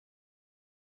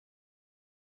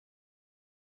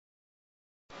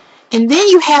And then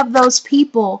you have those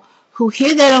people who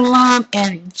hear that alarm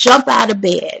and jump out of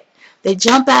bed. They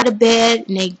jump out of bed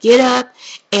and they get up,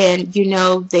 and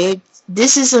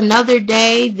this is another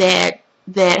day that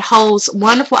holds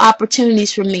wonderful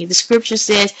opportunities for me. The scripture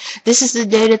says, this is the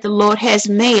day that the Lord has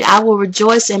made. I will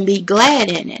rejoice and be glad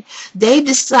in it. They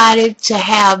decided to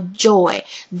have joy.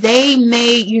 They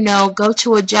may, go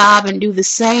to a job and do the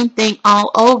same thing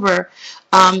all over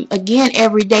again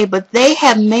every day, but they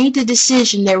have made the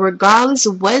decision that regardless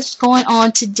of what's going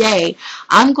on today,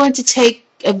 I'm going to take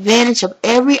advantage of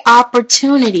every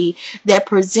opportunity that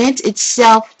presents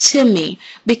itself to me,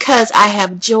 because I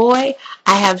have joy,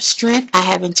 I have strength, I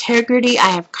have integrity, I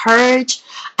have courage,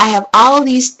 I have all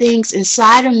these things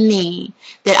inside of me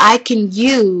that I can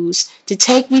use to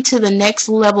take me to the next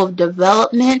level of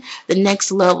development, the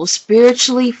next level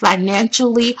spiritually,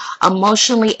 financially,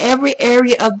 emotionally, every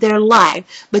area of their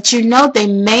life. But they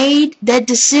made that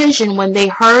decision when they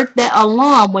heard that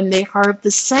alarm, when they heard the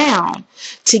sound,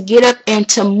 to get up and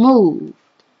to move.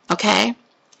 Okay?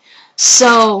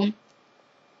 So,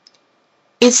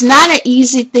 it's not an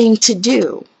easy thing to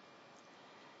do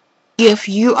if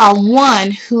you are one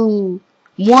who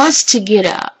wants to get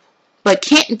up but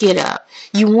can't get up.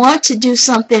 You want to do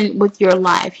something with your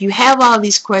life. You have all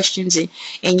these questions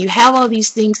and you have all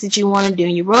these things that you want to do,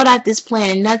 and you wrote out this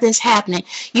plan and nothing's happening.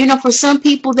 For some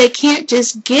people, they can't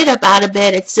just get up out of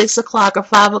bed at 6 o'clock or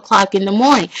 5 o'clock in the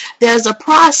morning. There's a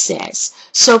process.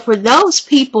 So for those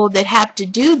people that have to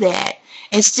do that,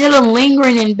 instead of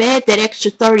lingering in bed that extra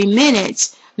 30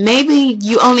 minutes, maybe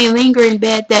you only linger in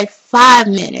bed that 5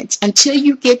 minutes until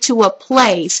you get to a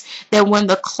place that when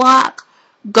the clock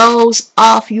goes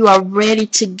off, you are ready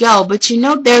to go. But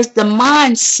there's the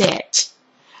mindset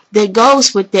that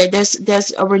goes with that.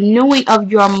 There's a renewing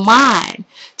of your mind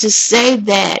to say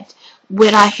that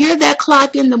when I hear that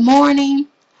clock in the morning,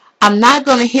 I'm not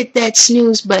going to hit that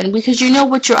snooze button, because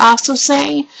what you're also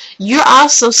saying? You're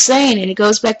also saying, and it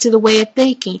goes back to the way of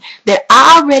thinking, that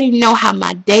I already know how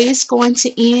my day is going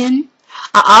to end.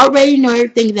 I already know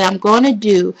everything that I'm going to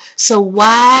do, so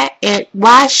why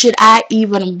should I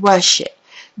even rush it?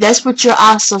 That's what you're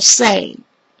also saying.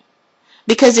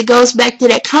 Because it goes back to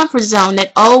that comfort zone,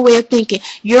 that old way of thinking.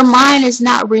 Your mind is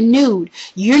not renewed.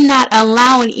 You're not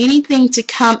allowing anything to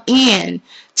come in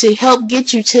to help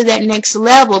get you to that next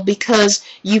level, because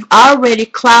you've already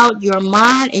clouded your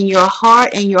mind and your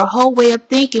heart and your whole way of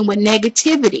thinking with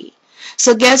negativity.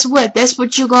 So guess what? That's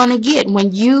what you're going to get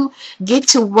when you get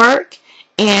to work.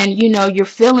 And you're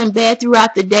feeling bad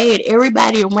throughout the day, and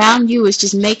everybody around you is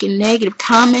just making negative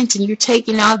comments, and you're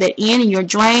taking all that in and you're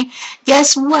drained.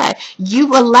 Guess what?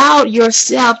 You've allowed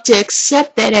yourself to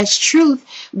accept that as truth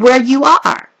where you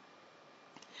are.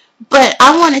 But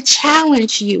I want to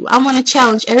challenge you. I want to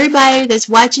challenge everybody that's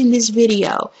watching this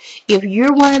video. If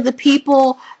you're one of the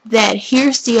people that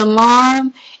hears the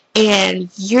alarm and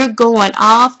you're going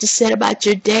off to set about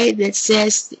your day, that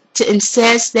says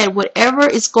that whatever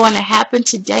is going to happen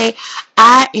today,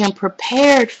 I am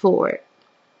prepared for it.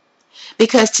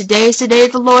 Because today is the day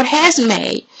the Lord has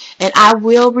made, and I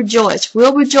will rejoice.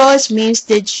 Will rejoice means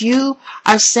that you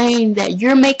are saying that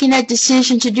you're making that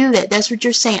decision to do that. That's what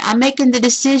you're saying. I'm making the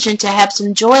decision to have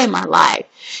some joy in my life.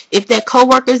 If that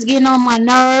coworker is getting on my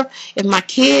nerve, if my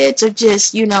kids are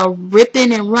just,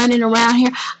 ripping and running around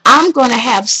here, I'm going to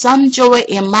have some joy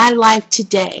in my life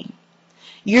today.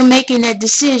 You're making that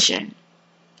decision.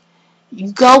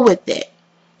 You go with it.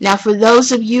 Now, for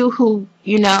those of you who,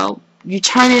 you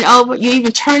turn it over, you're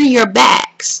even turning your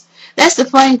backs. That's the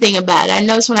funny thing about it. I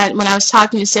noticed when I was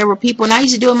talking to several people, and I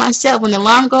used to do it myself, when the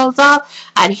alarm goes off,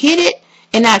 I'd hit it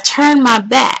and I'd turn my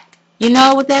back. You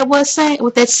know what that was saying?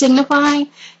 What that's signifying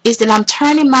is that I'm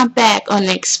turning my back on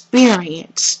the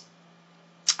experience.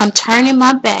 I'm turning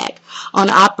my back on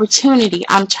the opportunity.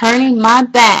 I'm turning my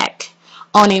back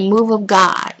on a move of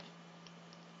God.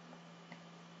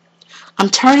 I'm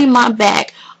turning my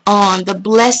back on the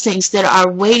blessings that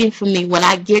are waiting for me when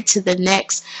I get to the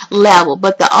next level.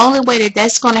 But the only way that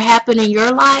that's going to happen in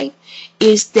your life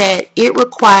is that it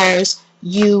requires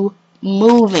you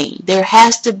moving. There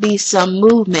has to be some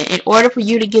movement. In order for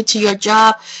you to get to your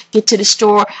job, get to the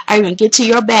store, or even get to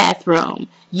your bathroom,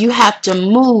 you have to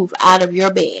move out of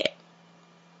your bed.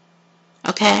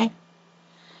 Okay?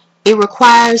 It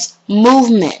requires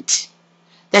movement.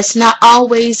 That's not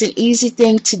always an easy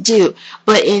thing to do.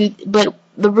 But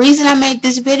the reason I made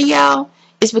this video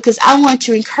is because I want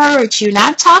to encourage you. And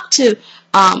I've talked to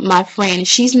my friend.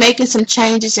 She's making some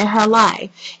changes in her life,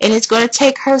 and it's going to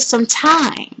take her some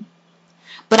time.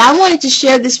 But I wanted to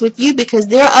share this with you because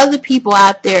there are other people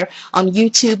out there on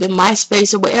YouTube and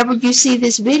MySpace or wherever you see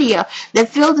this video that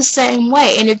feel the same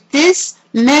way. And if this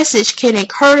message can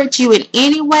encourage you in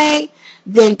any way,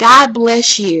 then God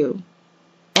bless you.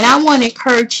 And I want to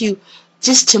encourage you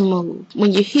just to move.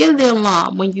 When you hear the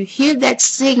alarm, when you hear that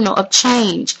signal of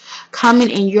change coming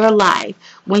in your life,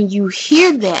 when you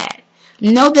hear that,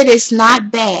 know that it's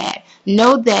not bad.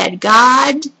 Know that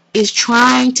God is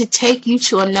trying to take you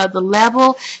to another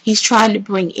level. He's trying to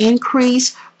bring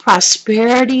increase,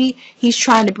 prosperity. He's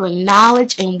trying to bring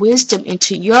knowledge and wisdom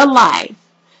into your life.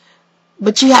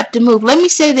 But you have to move. Let me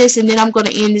say this, and then I'm going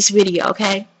to end this video,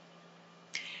 okay?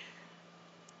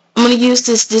 I'm going to use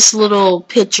this little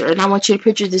picture, and I want you to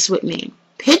picture this with me.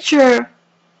 Picture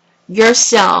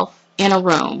yourself in a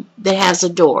room that has a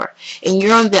door, and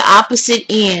you're on the opposite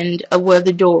end of where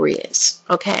the door is,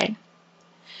 okay?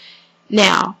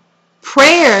 Now,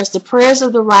 the prayers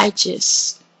of the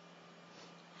righteous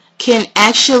can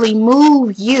actually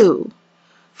move you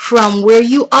from where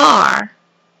you are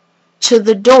to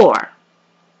the door.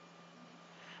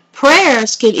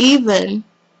 Prayers can even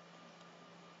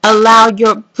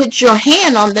put your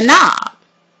hand on the knob,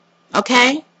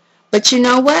 okay? But you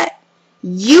know what?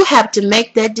 You have to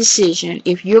make that decision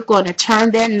if you're going to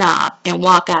turn that knob and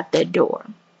walk out that door.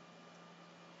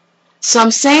 So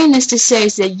I'm saying this to say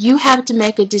is that you have to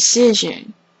make a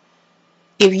decision.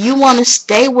 If you want to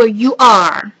stay where you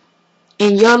are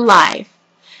in your life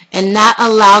and not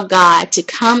allow God to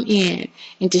come in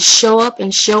and to show up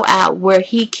and show out where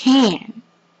He can,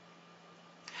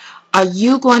 are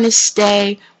you going to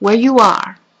stay where you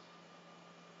are?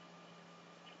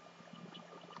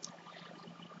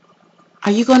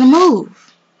 Are you going to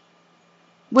move?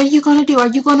 What are you going to do? Are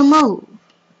you going to move?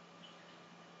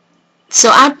 So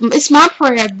it's my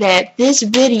prayer that this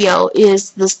video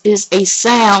is a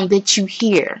sound that you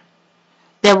hear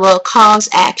that will cause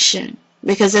action,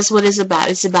 because that's what it's about.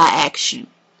 It's about action.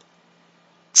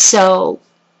 So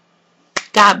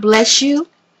God bless you.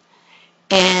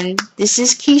 And this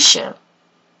is Keisha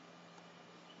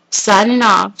signing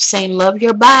off, saying love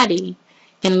your body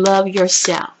and love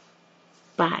yourself.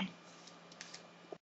 Bye.